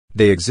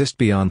They exist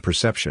beyond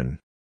perception.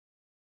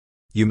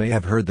 You may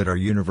have heard that our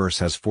universe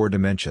has 4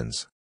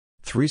 dimensions.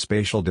 3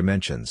 spatial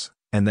dimensions,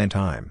 and then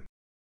time.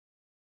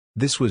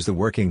 This was the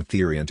working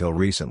theory until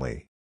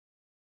recently.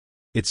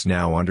 It's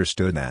now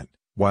understood that,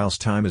 whilst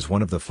time is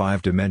one of the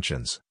 5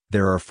 dimensions,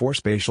 there are 4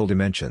 spatial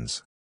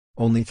dimensions.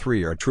 Only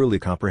 3 are truly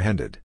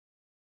comprehended.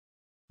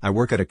 I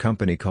work at a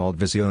company called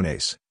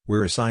Visiones.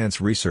 We're a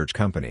science research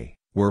company.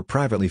 We're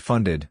privately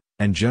funded,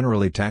 and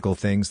generally tackle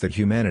things that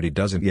humanity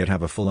doesn't yet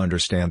have a full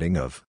understanding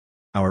of.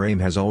 Our aim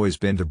has always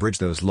been to bridge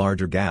those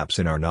larger gaps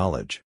in our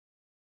knowledge.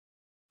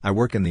 I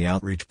work in the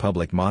Outreach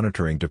Public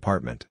Monitoring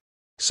Department.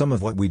 Some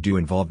of what we do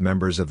involve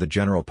members of the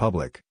general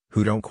public,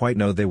 who don't quite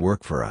know they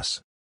work for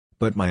us.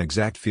 But my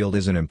exact field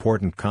is an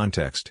important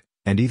context,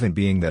 and even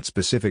being that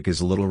specific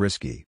is a little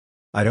risky.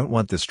 I don't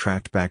want this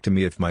tracked back to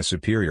me if my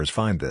superiors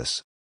find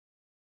this.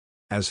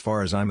 As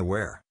far as I'm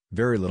aware,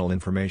 very little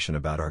information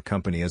about our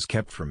company is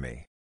kept from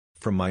me.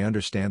 From my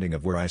understanding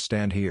of where I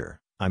stand here,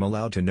 I'm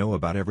allowed to know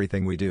about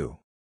everything we do.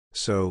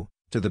 So,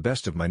 to the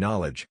best of my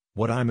knowledge,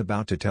 what I'm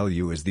about to tell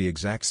you is the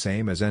exact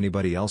same as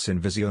anybody else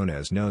in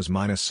Visiones knows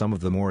minus some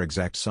of the more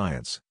exact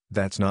science.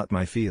 That's not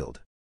my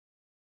field.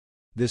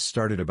 This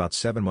started about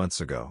 7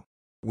 months ago.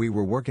 We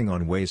were working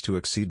on ways to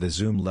exceed the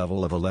zoom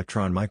level of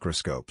electron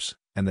microscopes,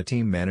 and the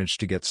team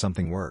managed to get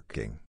something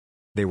working.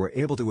 They were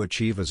able to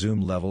achieve a zoom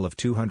level of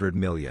 200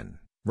 million,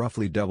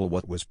 roughly double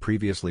what was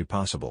previously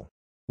possible.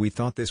 We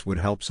thought this would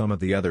help some of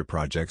the other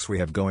projects we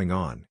have going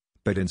on,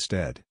 but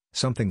instead,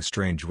 something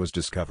strange was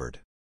discovered.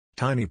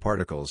 Tiny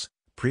particles,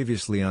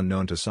 previously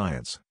unknown to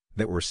science,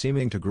 that were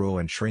seeming to grow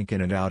and shrink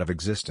in and out of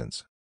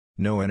existence.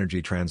 No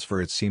energy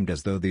transfer. It seemed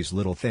as though these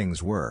little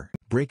things were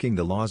breaking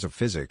the laws of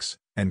physics,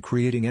 and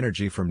creating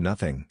energy from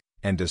nothing,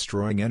 and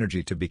destroying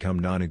energy to become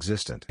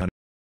non-existent.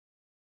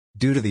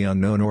 Due to the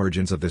unknown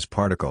origins of this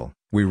particle,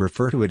 we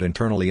refer to it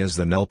internally as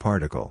the null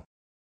particle.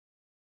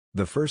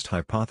 The first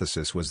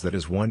hypothesis was that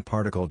as one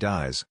particle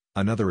dies,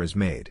 another is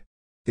made.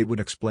 It would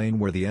explain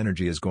where the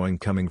energy is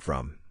coming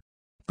from.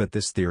 But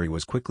this theory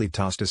was quickly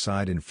tossed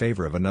aside in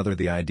favor of another,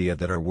 the idea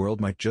that our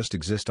world might just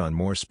exist on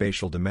more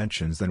spatial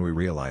dimensions than we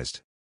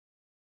realized.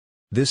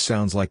 This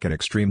sounds like an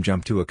extreme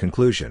jump to a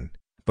conclusion,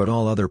 but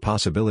all other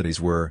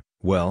possibilities were,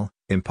 well,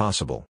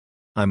 impossible.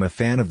 I'm a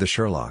fan of the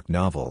Sherlock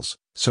novels,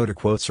 so to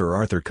quote Sir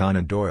Arthur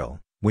Conan Doyle,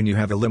 when you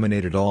have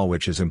eliminated all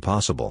which is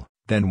impossible,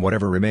 then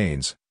whatever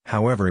remains,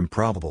 however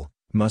improbable,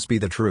 must be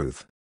the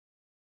truth.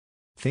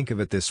 Think of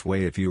it this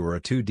way: if you were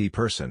a 2D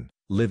person,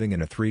 living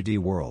in a 3D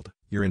world,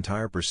 your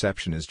entire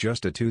perception is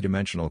just a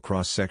 2-dimensional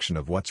cross-section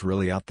of what's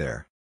really out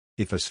there.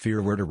 If a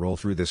sphere were to roll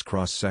through this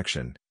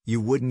cross-section, you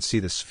wouldn't see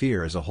the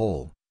sphere as a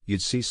whole,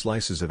 you'd see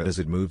slices of it as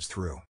it moves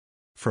through.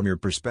 From your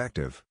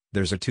perspective,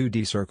 there's a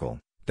 2D circle,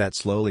 that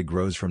slowly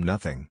grows from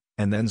nothing,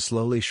 and then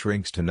slowly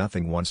shrinks to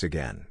nothing once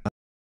again.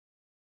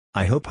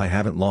 I hope I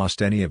haven't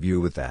lost any of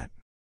you with that.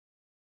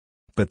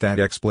 But that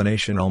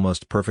explanation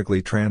almost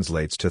perfectly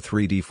translates to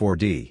 3D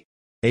 4D.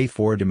 A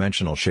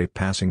 4-dimensional shape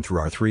passing through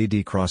our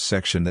 3D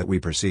cross-section that we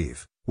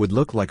perceive, would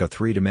look like a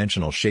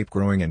 3-dimensional shape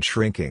growing and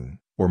shrinking,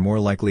 or more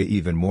likely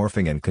even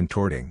morphing and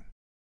contorting.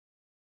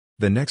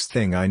 The next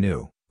thing I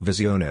knew,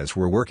 Visiones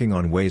were working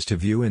on ways to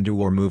view into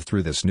or move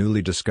through this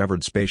newly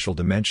discovered spatial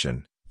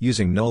dimension,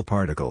 using null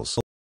particles.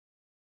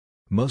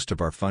 Most of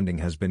our funding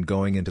has been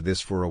going into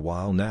this for a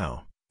while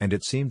now, and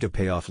it seemed to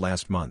pay off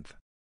last month.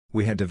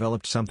 We had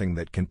developed something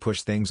that can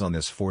push things on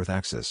this 4th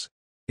axis.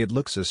 It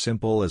looks as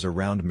simple as a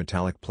round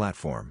metallic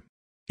platform.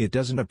 It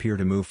doesn't appear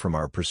to move from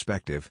our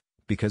perspective,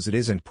 because it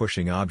isn't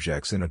pushing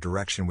objects in a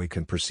direction we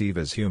can perceive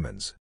as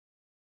humans.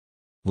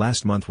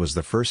 Last month was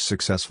the first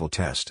successful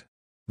test.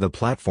 The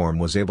platform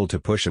was able to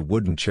push a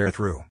wooden chair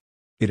through.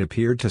 It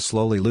appeared to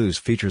slowly lose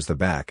features: the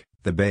back,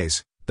 the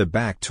base, the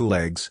back 2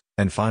 legs,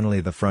 and finally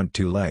the front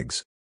 2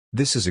 legs.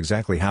 This is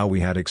exactly how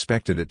we had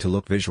expected it to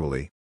look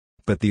visually.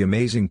 But the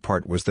amazing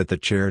part was that the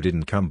chair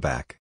didn't come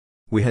back.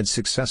 We had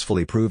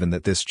successfully proven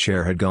that this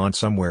chair had gone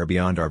somewhere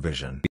beyond our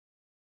vision.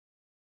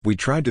 We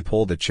tried to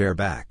pull the chair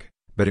back,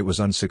 but it was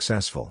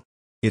unsuccessful.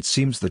 It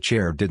seems the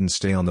chair didn't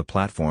stay on the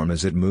platform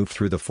as it moved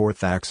through the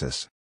 4th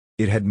axis.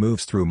 It had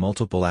moved through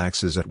multiple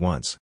axes at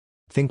once.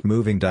 Think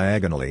moving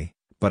diagonally,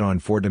 but on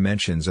 4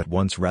 dimensions at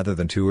once rather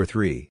than 2 or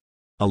 3.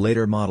 A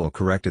later model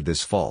corrected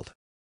this fault.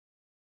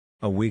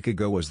 A week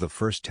ago was the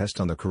first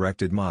test on the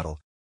corrected model.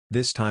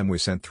 This time we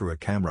sent through a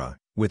camera,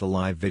 with a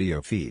live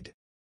video feed.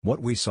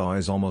 What we saw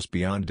is almost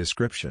beyond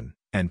description,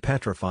 and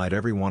petrified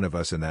every one of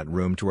us in that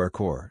room to our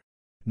core.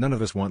 None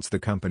of us wants the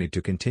company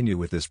to continue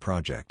with this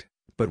project,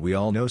 but we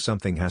all know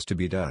something has to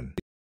be done.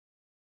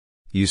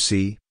 You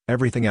see,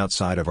 everything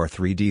outside of our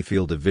 3D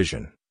field of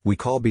vision, we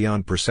call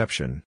beyond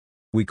perception.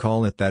 We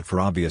call it that for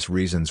obvious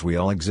reasons. We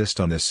all exist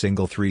on this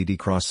single 3D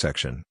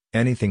cross-section.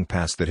 Anything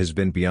past that has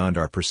been beyond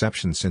our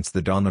perception since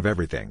the dawn of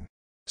everything.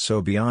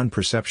 So beyond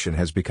perception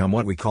has become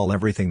what we call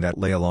everything that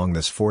lay along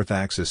this 4th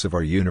axis of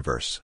our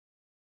universe.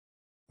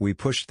 We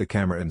pushed the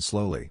camera in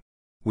slowly.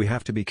 We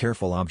have to be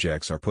careful.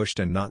 Objects are pushed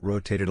and not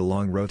rotated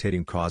along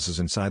rotating causes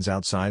insides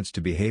outsides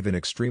to behave in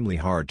extremely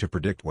hard to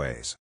predict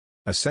ways.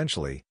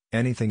 Essentially,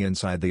 Anything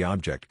inside the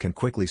object can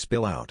quickly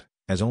spill out,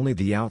 as only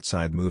the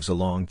outside moves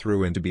along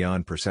through into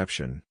beyond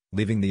perception,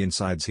 leaving the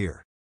insides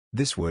here.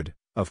 This would,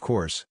 of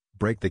course,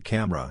 break the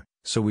camera,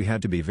 so we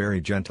had to be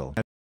very gentle.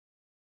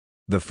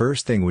 The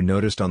first thing we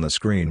noticed on the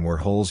screen were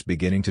holes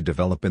beginning to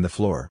develop in the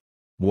floor,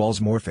 walls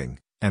morphing,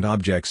 and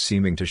objects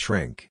seeming to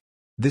shrink.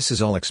 This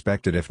is all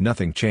expected. If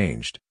nothing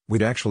changed,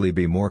 we'd actually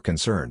be more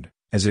concerned,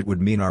 as it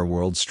would mean our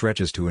world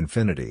stretches to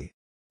infinity.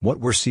 What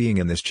we're seeing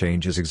in this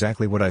change is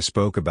exactly what I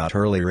spoke about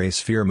earlier, a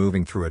sphere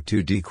moving through a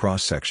 2D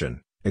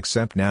cross-section,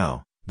 except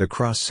now, the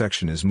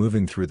cross-section is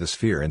moving through the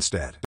sphere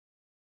instead.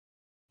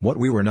 What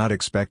we were not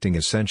expecting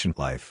is sentient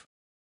life.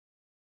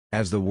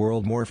 As the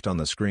world morphed on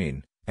the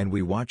screen, and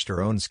we watched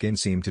our own skin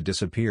seem to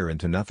disappear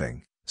into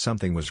nothing,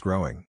 something was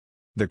growing.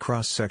 The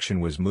cross-section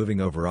was moving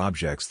over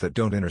objects that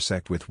don't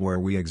intersect with where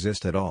we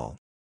exist at all.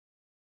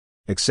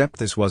 Except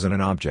this wasn't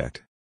an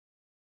object.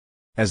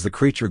 As the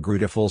creature grew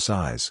to full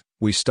size,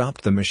 we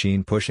stopped the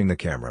machine pushing the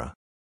camera.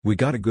 We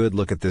got a good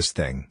look at this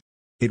thing.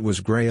 It was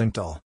gray and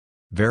tall.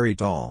 Very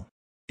tall.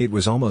 It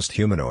was almost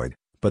humanoid,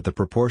 but the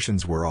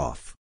proportions were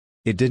off.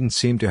 It didn't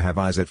seem to have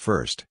eyes at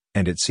first,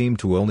 and it seemed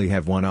to only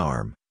have one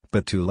arm,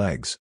 but two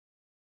legs.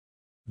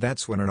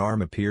 That's when an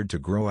arm appeared to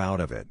grow out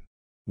of it.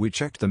 We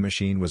checked the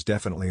machine was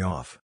definitely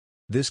off.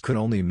 This could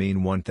only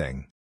mean one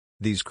thing.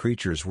 These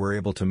creatures were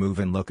able to move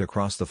and look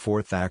across the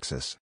fourth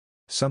axis.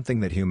 Something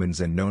that humans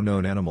and no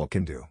known animal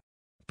can do.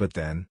 But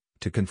then,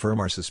 to confirm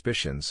our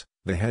suspicions,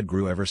 the head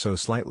grew ever so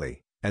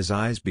slightly, as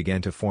eyes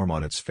began to form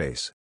on its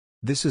face.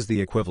 This is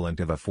the equivalent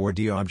of a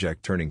 4D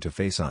object turning to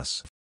face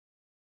us.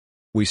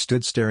 We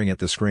stood staring at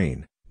the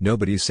screen,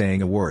 nobody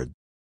saying a word.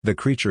 The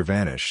creature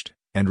vanished,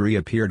 and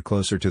reappeared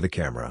closer to the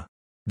camera.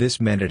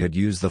 This meant it had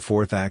used the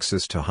fourth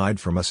axis to hide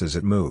from us as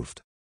it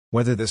moved.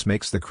 Whether this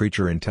makes the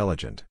creature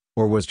intelligent,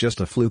 or was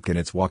just a fluke in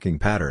its walking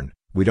pattern,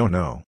 we don't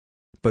know.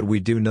 But we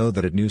do know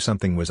that it knew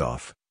something was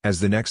off, as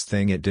the next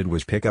thing it did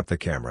was pick up the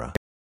camera.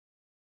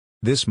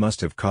 This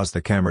must have caused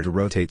the camera to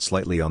rotate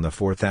slightly on the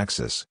fourth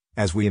axis,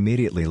 as we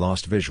immediately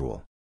lost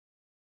visual.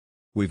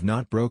 We've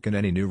not broken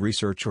any new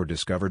research or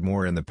discovered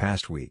more in the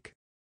past week.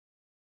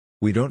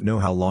 We don't know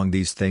how long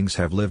these things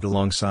have lived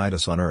alongside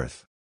us on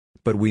Earth.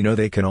 But we know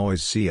they can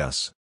always see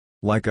us.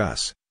 Like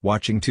us,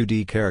 watching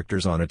 2D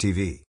characters on a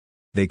TV.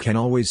 They can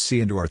always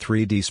see into our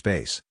 3D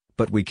space,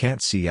 but we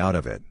can't see out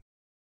of it.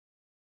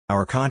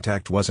 Our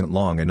contact wasn't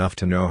long enough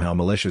to know how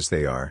malicious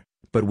they are,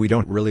 but we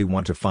don't really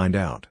want to find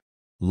out.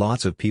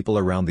 Lots of people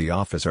around the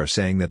office are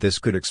saying that this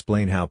could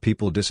explain how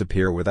people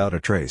disappear without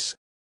a trace.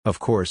 Of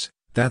course,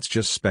 that's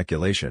just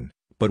speculation,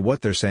 but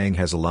what they're saying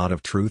has a lot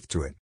of truth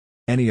to it.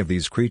 Any of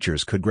these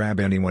creatures could grab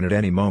anyone at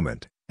any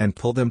moment, and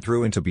pull them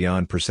through into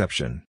beyond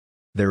perception.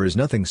 There is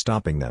nothing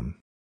stopping them.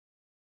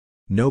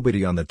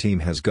 Nobody on the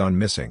team has gone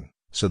missing,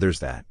 so there's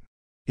that.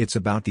 It's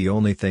about the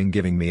only thing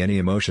giving me any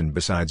emotion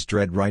besides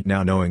dread right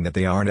now, knowing that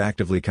they aren't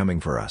actively coming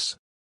for us.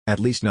 At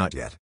least not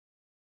yet.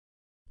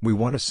 We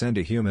want to send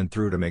a human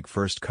through to make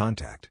first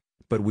contact,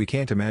 but we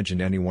can't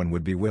imagine anyone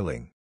would be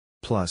willing.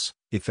 Plus,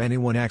 if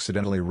anyone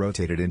accidentally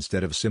rotated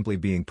instead of simply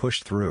being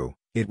pushed through,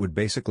 it would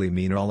basically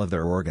mean all of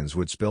their organs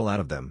would spill out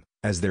of them,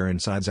 as their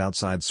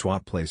insides-outside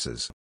swap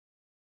places.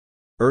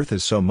 Earth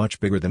is so much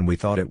bigger than we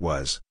thought it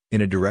was,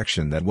 in a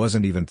direction that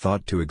wasn't even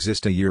thought to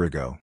exist a year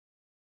ago.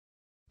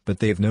 But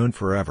they've known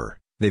forever,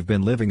 they've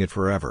been living it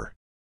forever.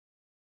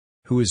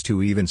 Who is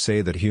to even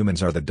say that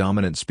humans are the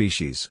dominant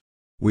species?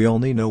 We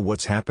only know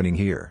what's happening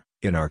here,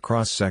 in our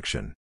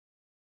cross-section.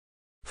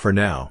 For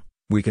now,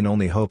 we can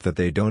only hope that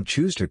they don't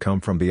choose to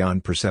come from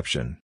beyond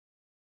perception.